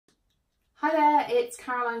Hi there, it's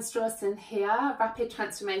Caroline Strawson here, rapid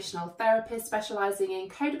transformational therapist specialising in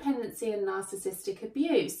codependency and narcissistic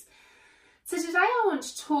abuse. So today I want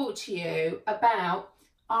to talk to you about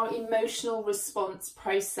our emotional response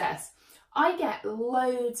process. I get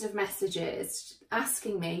loads of messages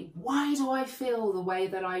asking me, why do I feel the way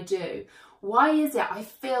that I do? Why is it I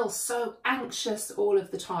feel so anxious all of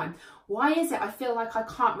the time? Why is it I feel like I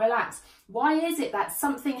can't relax? Why is it that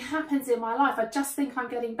something happens in my life, I just think I'm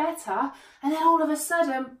getting better, and then all of a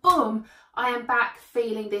sudden, boom, I am back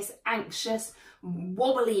feeling this anxious,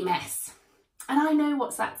 wobbly mess. And I know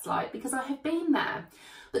what that's like because I have been there.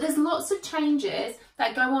 But there's lots of changes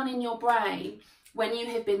that go on in your brain when you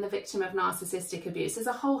have been the victim of narcissistic abuse. There's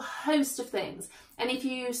a whole host of things. And if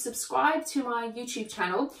you subscribe to my YouTube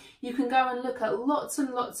channel, you can go and look at lots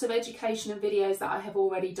and lots of education and videos that I have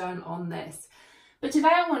already done on this. But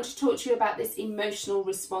today I want to talk to you about this emotional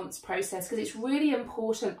response process because it's really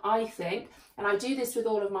important, I think, and I do this with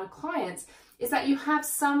all of my clients, is that you have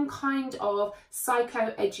some kind of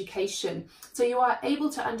psychoeducation. So you are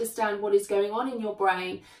able to understand what is going on in your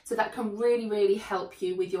brain, so that can really, really help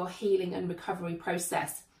you with your healing and recovery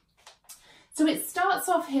process. So it starts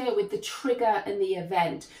off here with the trigger and the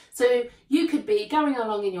event. So you could be going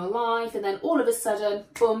along in your life and then all of a sudden,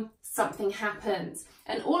 boom, something happens.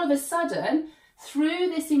 And all of a sudden, through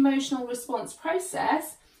this emotional response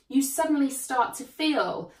process, you suddenly start to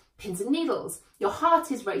feel pins and needles. Your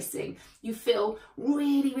heart is racing. You feel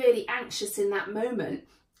really, really anxious in that moment.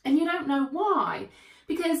 And you don't know why.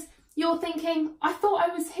 Because you're thinking, I thought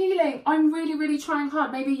I was healing. I'm really, really trying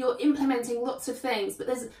hard. Maybe you're implementing lots of things, but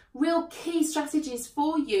there's real key strategies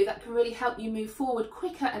for you that can really help you move forward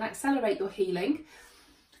quicker and accelerate your healing.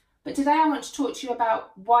 But today I want to talk to you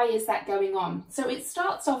about why is that going on. So it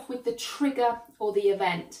starts off with the trigger or the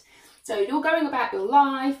event. So you're going about your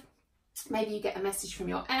life. Maybe you get a message from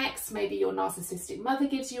your ex, maybe your narcissistic mother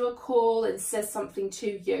gives you a call and says something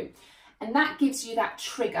to you, and that gives you that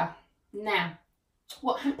trigger. Now,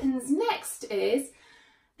 what happens next is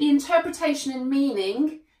the interpretation and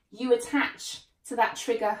meaning you attach to that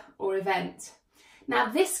trigger or event.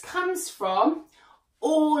 Now, this comes from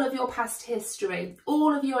all of your past history,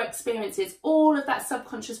 all of your experiences, all of that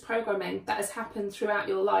subconscious programming that has happened throughout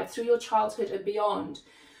your life, through your childhood and beyond,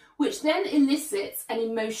 which then elicits an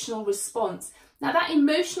emotional response. Now that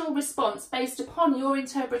emotional response based upon your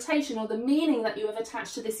interpretation or the meaning that you have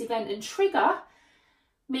attached to this event and trigger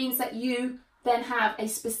means that you then have a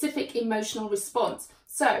specific emotional response.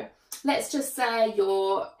 So let's just say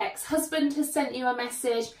your ex-husband has sent you a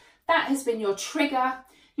message, that has been your trigger.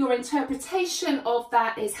 Your interpretation of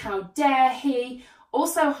that is how dare he,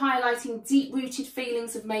 also highlighting deep-rooted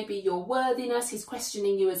feelings of maybe your worthiness, he's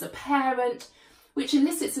questioning you as a parent, which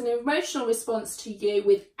elicits an emotional response to you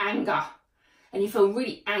with anger. And you feel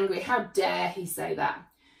really angry. How dare he say that?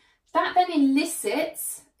 That then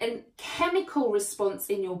elicits a chemical response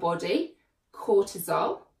in your body,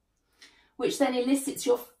 cortisol, which then elicits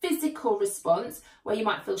your physical response where you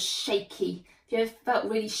might feel shaky. Have you ever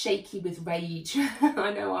felt really shaky with rage?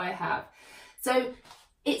 I know I have. So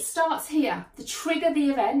it starts here. The trigger, the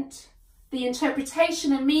event, the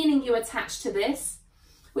interpretation and meaning you attach to this,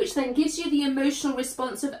 which then gives you the emotional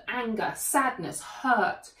response of anger, sadness,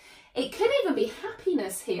 hurt. It could even be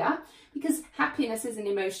happiness here, because happiness is an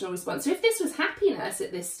emotional response. So if this was happiness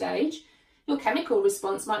at this stage, your chemical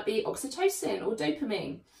response might be oxytocin or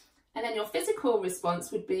dopamine. And then your physical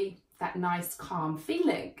response would be that nice, calm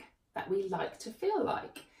feeling that we like to feel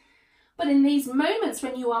like. But in these moments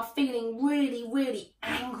when you are feeling really, really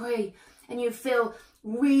angry and you feel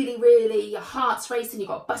really, really, your heart's racing, you've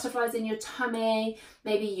got butterflies in your tummy,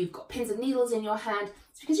 maybe you've got pins and needles in your hand,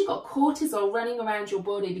 it's because you've got cortisol running around your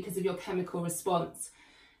body because of your chemical response.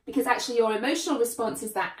 Because actually your emotional response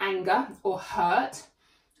is that anger or hurt,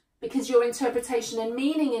 because your interpretation and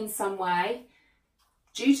meaning in some way,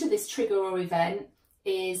 due to this trigger or event,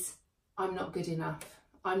 is I'm not good enough,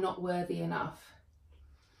 I'm not worthy enough.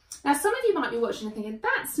 Now, some of you might be watching and thinking,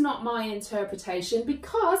 that's not my interpretation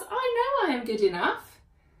because I know I am good enough.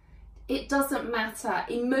 It doesn't matter.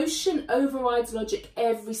 Emotion overrides logic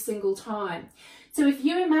every single time. So if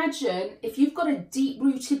you imagine, if you've got a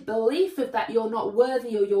deep-rooted belief of that you're not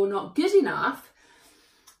worthy or you're not good enough,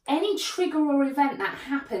 any trigger or event that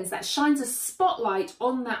happens that shines a spotlight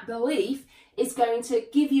on that belief is going to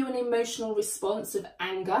give you an emotional response of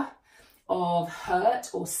anger, of hurt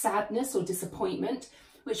or sadness or disappointment,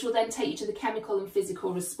 which will then take you to the chemical and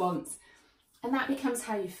physical response. And that becomes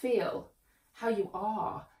how you feel, how you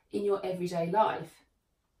are in your everyday life.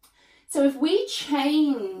 So if we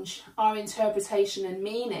change our interpretation and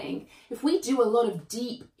meaning, if we do a lot of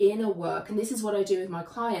deep inner work, and this is what I do with my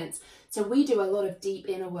clients, so we do a lot of deep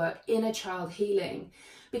inner work, inner child healing,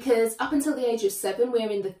 because up until the age of 7, we're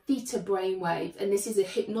in the theta brainwave, and this is a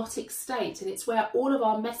hypnotic state, and it's where all of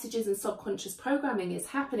our messages and subconscious programming is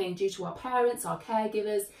happening due to our parents, our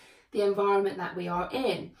caregivers, the environment that we are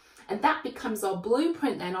in. And that becomes our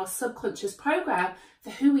blueprint then, our subconscious program for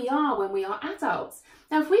who we are when we are adults.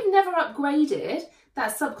 Now, if we've never upgraded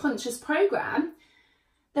that subconscious program,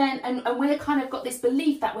 then, and we're kind of got this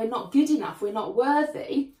belief that we're not good enough, we're not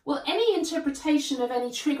worthy, well, any interpretation of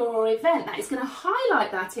any trigger or event that is going to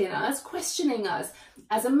highlight that in us, questioning us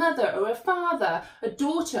as a mother or a father, a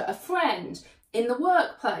daughter, a friend, in the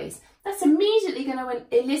workplace, that's immediately going to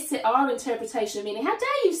elicit our interpretation of meaning. How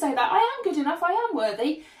dare you say that? I am good enough, I am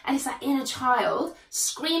worthy. And it's that inner child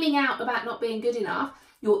screaming out about not being good enough.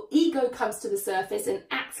 Your ego comes to the surface and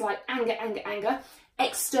acts like anger, anger, anger.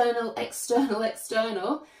 External, external,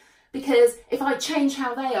 external. Because if I change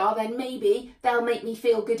how they are, then maybe they'll make me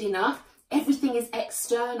feel good enough. Everything is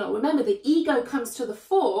external. Remember, the ego comes to the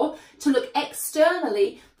fore to look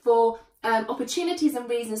externally for opportunities and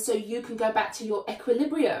reasons so you can go back to your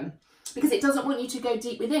equilibrium, because it doesn't want you to go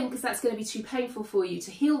deep within, because that's going to be too painful for you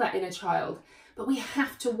to heal that inner child. But we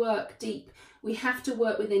have to work deep. We have to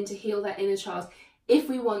work within to heal that inner child if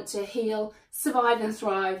we want to heal, survive and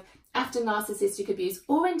thrive after narcissistic abuse,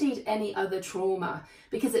 or indeed any other trauma.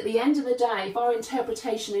 Because at the end of the day, if our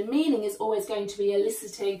interpretation and meaning is always going to be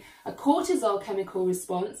eliciting a cortisol chemical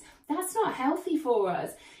response, that's not healthy for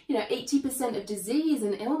us. You know, 80% of disease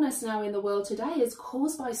and illness now in the world today is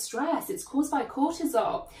caused by stress. It's caused by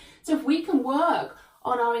cortisol. So if we can work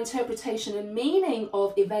on our interpretation and meaning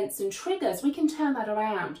of events and triggers, we can turn that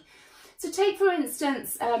around. So take, for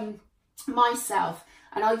instance, myself,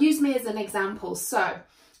 and I'll use me as an example. So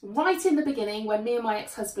right in the beginning, when me and my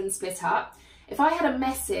ex-husband split up, if I had a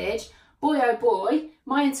message, boy oh boy,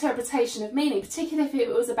 my interpretation of meaning, particularly if it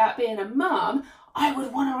was about being a mum, I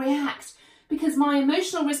would want to react, because my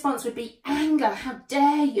emotional response would be anger, how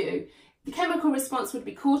dare you? The chemical response would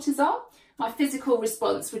be cortisol. My physical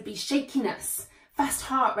response would be shakiness, fast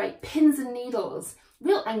heart rate, pins and needles,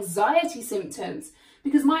 real anxiety symptoms,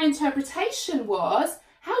 because my interpretation was,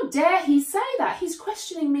 how dare he say that? He's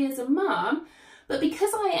questioning me as a mum. But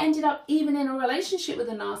because I ended up even in a relationship with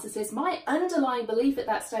a narcissist, my underlying belief at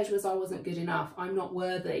that stage was I wasn't good enough, I'm not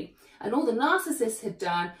worthy. And all the narcissist had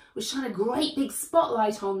done was shine a great big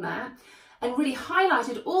spotlight on that and really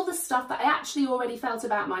highlighted all the stuff that I actually already felt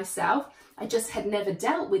about myself. I just had never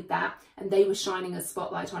dealt with that, and they were shining a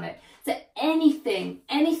spotlight on it. So anything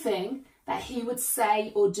that he would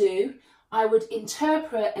say or do, I would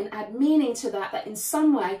interpret and add meaning to that, that in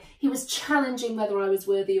some way he was challenging whether I was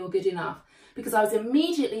worthy or good enough. Because I was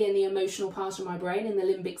immediately in the emotional part of my brain, in the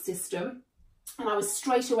limbic system, and I was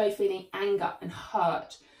straight away feeling anger and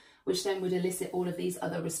hurt, which then would elicit all of these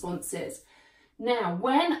other responses. Now,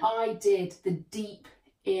 when I did the deep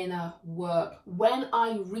inner work, when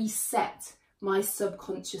I reset my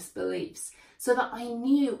subconscious beliefs so that I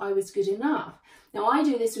knew I was good enough. Now, I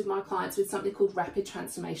do this with my clients with something called rapid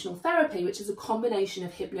transformational therapy, which is a combination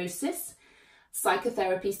of hypnosis,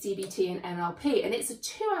 psychotherapy, CBT and NLP, and it's a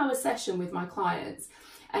 2-hour session with my clients,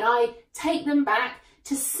 and I take them back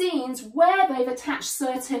to scenes where they've attached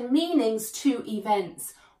certain meanings to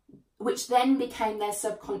events, which then became their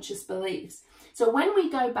subconscious beliefs. So when we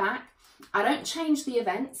go back, I don't change the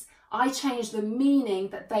events, I change the meaning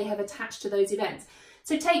that they have attached to those events.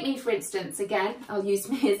 So take me, for instance, again, I'll use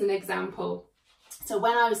me as an example. So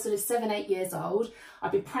when I was sort of 7-8 years old,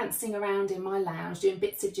 I'd be prancing around in my lounge doing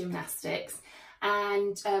bits of gymnastics,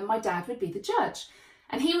 and my dad would be the judge.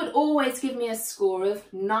 And he would always give me a score of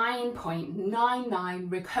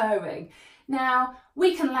 9.99 recurring. Now,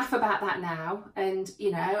 we can laugh about that now, and, you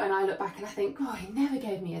know, and I look back and I think, oh, he never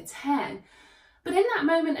gave me a 10. But in that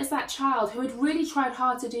moment, as that child who had really tried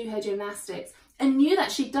hard to do her gymnastics and knew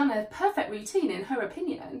that she'd done a perfect routine in her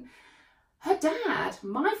opinion, her dad,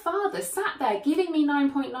 my father, sat there giving me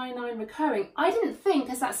 9.99 recurring. I didn't think,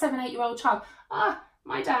 as that 7-8-year-old child,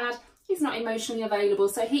 my dad, he's not emotionally available,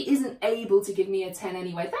 so he isn't able to give me a 10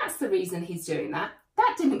 anyway. That's the reason he's doing that.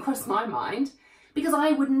 That didn't cross my mind, because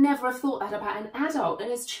I would never have thought that about an adult.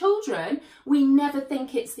 And as children, we never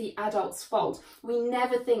think it's the adult's fault. We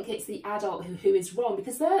never think it's the adult who is wrong,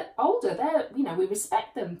 because they're older. We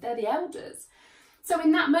respect them. They're the elders. So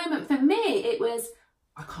in that moment, for me, it was,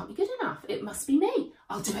 I can't be good enough. It must be me.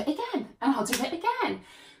 I'll do it again, and I'll do it again.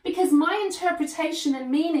 Because my interpretation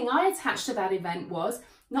and meaning I attached to that event was,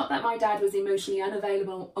 not that my dad was emotionally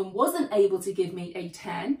unavailable and wasn't able to give me a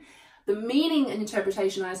 10, The meaning and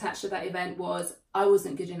interpretation I attached to that event was I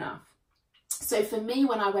wasn't good enough. So for me,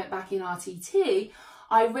 when I went back in RTT,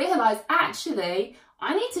 I realised actually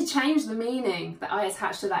I need to change the meaning that I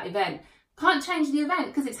attached to that event. Can't change the event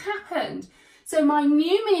because it's happened. So my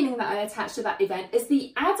new meaning that I attached to that event is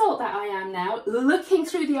the adult that I am now, looking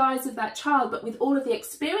through the eyes of that child, but with all of the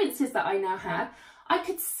experiences that I now have, I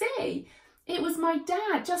could see it was my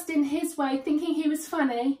dad just in his way, thinking he was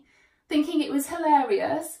funny, thinking it was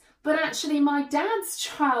hilarious, but actually my dad's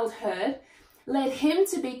childhood led him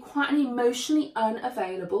to be quite an emotionally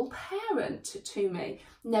unavailable parent to me.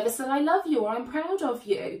 Never said I love you or I'm proud of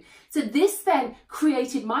you. So this then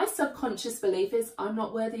created my subconscious belief is I'm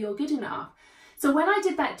not worthy or good enough. So when I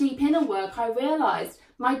did that deep inner work, I realised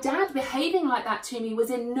my dad behaving like that to me was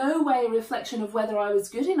in no way a reflection of whether I was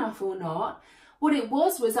good enough or not. What it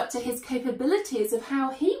was up to his capabilities of how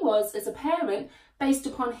he was as a parent based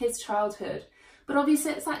upon his childhood. But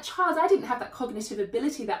obviously as that child, I didn't have that cognitive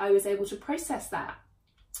ability that I was able to process that.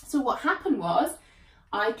 So what happened was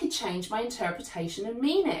I could change my interpretation and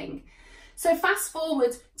meaning. So fast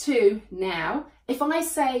forward to now, if I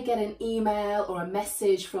say get an email or a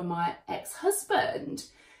message from my ex-husband,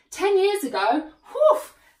 10 years ago, whew,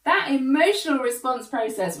 that emotional response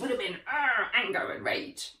process would have been anger and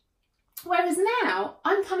rage. Whereas now,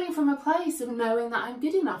 I'm coming from a place of knowing that I'm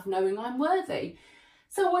good enough, knowing I'm worthy.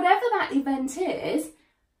 So whatever that event is,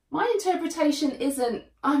 my interpretation isn't,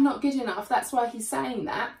 I'm not good enough, that's why he's saying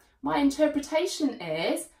that. My interpretation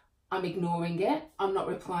is, I'm ignoring it, I'm not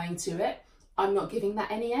replying to it, I'm not giving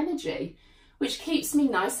that any energy, which keeps me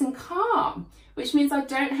nice and calm, which means I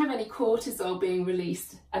don't have any cortisol being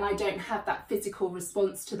released and I don't have that physical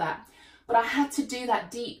response to that. But I had to do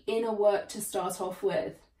that deep inner work to start off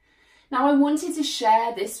with. Now, I wanted to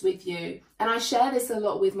share this with you, and I share this a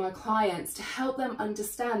lot with my clients to help them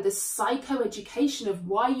understand the psychoeducation of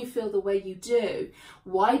why you feel the way you do.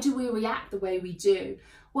 Why do we react the way we do?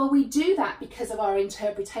 Well, we do that because of our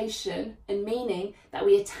interpretation and meaning that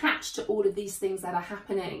we attach to all of these things that are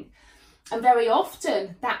happening. And very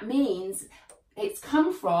often that means it's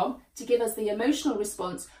come from to give us the emotional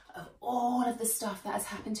response of all of the stuff that has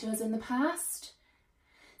happened to us in the past.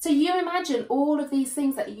 So you imagine all of these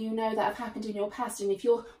things that you know that have happened in your past, and if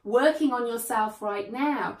you're working on yourself right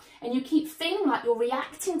now and you keep feeling like you're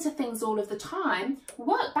reacting to things all of the time,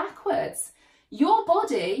 work backwards. Your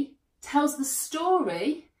body tells the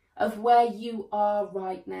story of where you are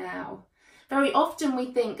right now. Very often we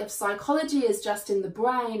think of psychology as just in the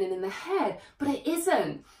brain and in the head, but it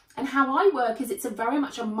isn't. And how I work is it's very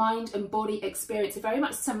much a mind and body experience, a very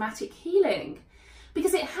much somatic healing.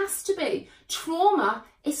 Because it has to be. Trauma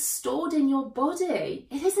is stored in your body.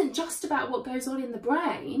 It isn't just about what goes on in the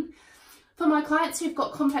brain. For my clients who've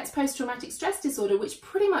got complex post-traumatic stress disorder, which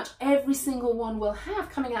pretty much every single one will have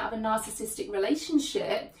coming out of a narcissistic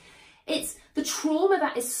relationship, it's the trauma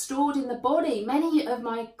that is stored in the body. Many of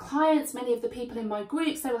my clients, many of the people in my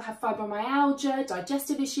groups, they will have fibromyalgia,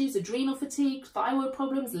 digestive issues, adrenal fatigue, thyroid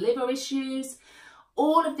problems, liver issues,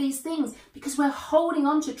 all of these things, because we're holding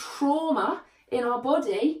on to trauma in our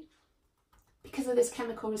body because of this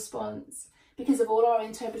chemical response, because of all our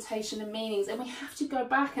interpretation and meanings. And we have to go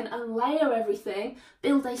back and unlayer everything,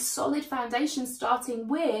 build a solid foundation, starting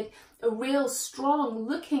with a real strong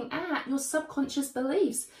looking at your subconscious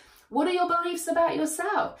beliefs. What are your beliefs about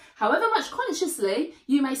yourself? However much consciously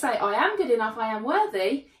you may say, I am good enough, I am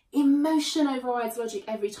worthy, emotion overrides logic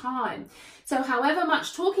every time. So however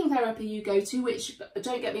much talking therapy you go to, which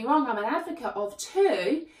don't get me wrong, I'm an advocate of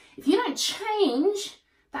too, if you don't change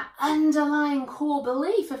that underlying core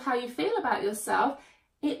belief of how you feel about yourself,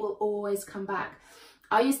 it will always come back.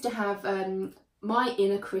 I used to have my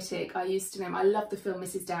inner critic, I love the film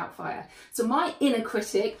Mrs. Doubtfire. So my inner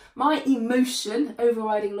critic, my emotion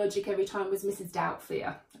overriding logic every time was Mrs.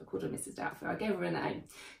 Doubtfear. I called her Mrs. Doubtfear. I gave her a name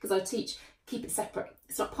because I teach keep it separate.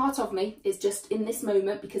 It's not part of me, it's just in this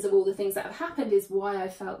moment because of all the things that have happened is why I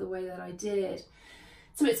felt the way that I did.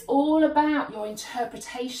 So it's all about your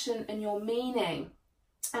interpretation and your meaning.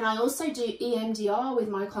 And I also do EMDR with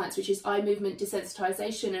my clients, which is eye movement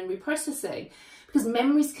desensitization and reprocessing, because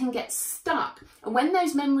memories can get stuck. And when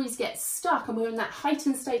those memories get stuck and we're in that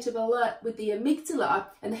heightened state of alert with the amygdala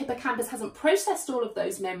and the hippocampus hasn't processed all of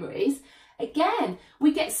those memories, again,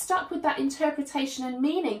 we get stuck with that interpretation and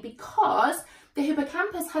meaning because the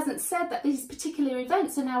hippocampus hasn't said that these particular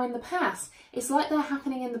events are now in the past. It's like they're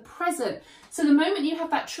happening in the present. So the moment you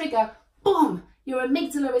have that trigger, boom, your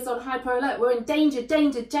amygdala is on hyper alert. We're in danger,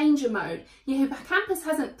 danger, danger mode. Your hippocampus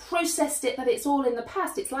hasn't processed it that it's all in the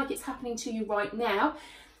past. It's like it's happening to you right now.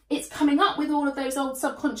 It's coming up with all of those old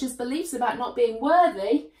subconscious beliefs about not being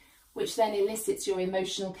worthy. which then elicits your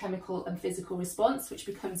emotional, chemical and physical response, which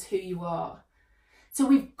becomes who you are. So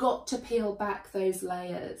we've got to peel back those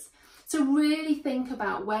layers. So really think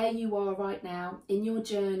about where you are right now in your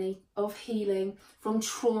journey of healing from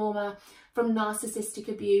trauma, from narcissistic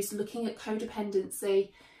abuse, looking at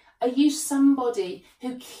codependency. Are you somebody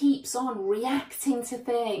who keeps on reacting to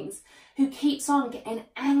things, who keeps on getting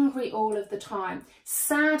angry all of the time,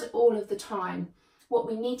 sad all of the time? What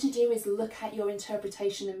we need to do is look at your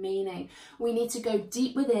interpretation and meaning. We need to go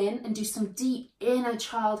deep within and do some deep inner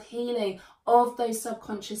child healing of those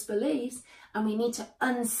subconscious beliefs. And we need to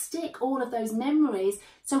unstick all of those memories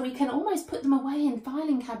so we can almost put them away in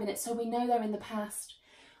filing cabinets so we know they're in the past.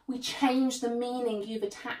 We change the meaning you've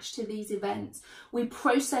attached to these events. We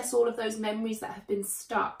process all of those memories that have been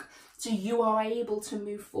stuck so you are able to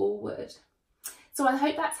move forward. So I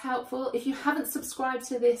hope that's helpful. If you haven't subscribed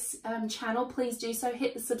to this channel, please do so.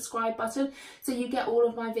 Hit the subscribe button so you get all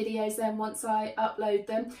of my videos then once I upload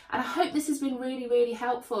them. And I hope this has been really, really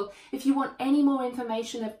helpful. If you want any more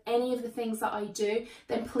information of any of the things that I do,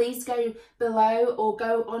 then please go below, or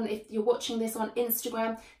go on, if you're watching this on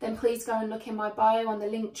Instagram, then please go and look in my bio on the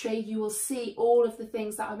link tree. You will see all of the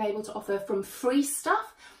things that I'm able to offer, from free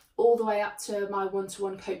stuff all the way up to my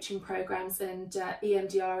one-to-one coaching programs and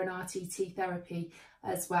EMDR and RTT therapy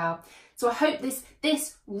as well. So I hope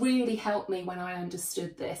this really helped me when I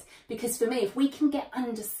understood this, because for me, if we can get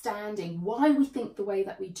understanding why we think the way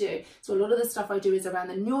that we do, so a lot of the stuff I do is around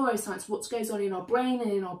the neuroscience, what goes on in our brain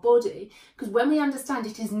and in our body, because when we understand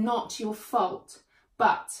it is not your fault,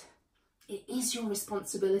 but it is your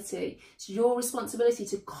responsibility. It's your responsibility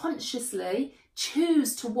to consciously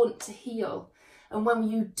choose to want to heal. And when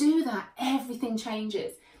you do that, everything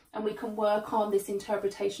changes, and we can work on this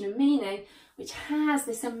interpretation and meaning, which has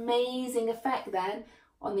this amazing effect then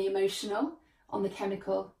on the emotional, on the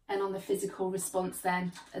chemical and on the physical response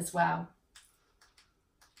then as well.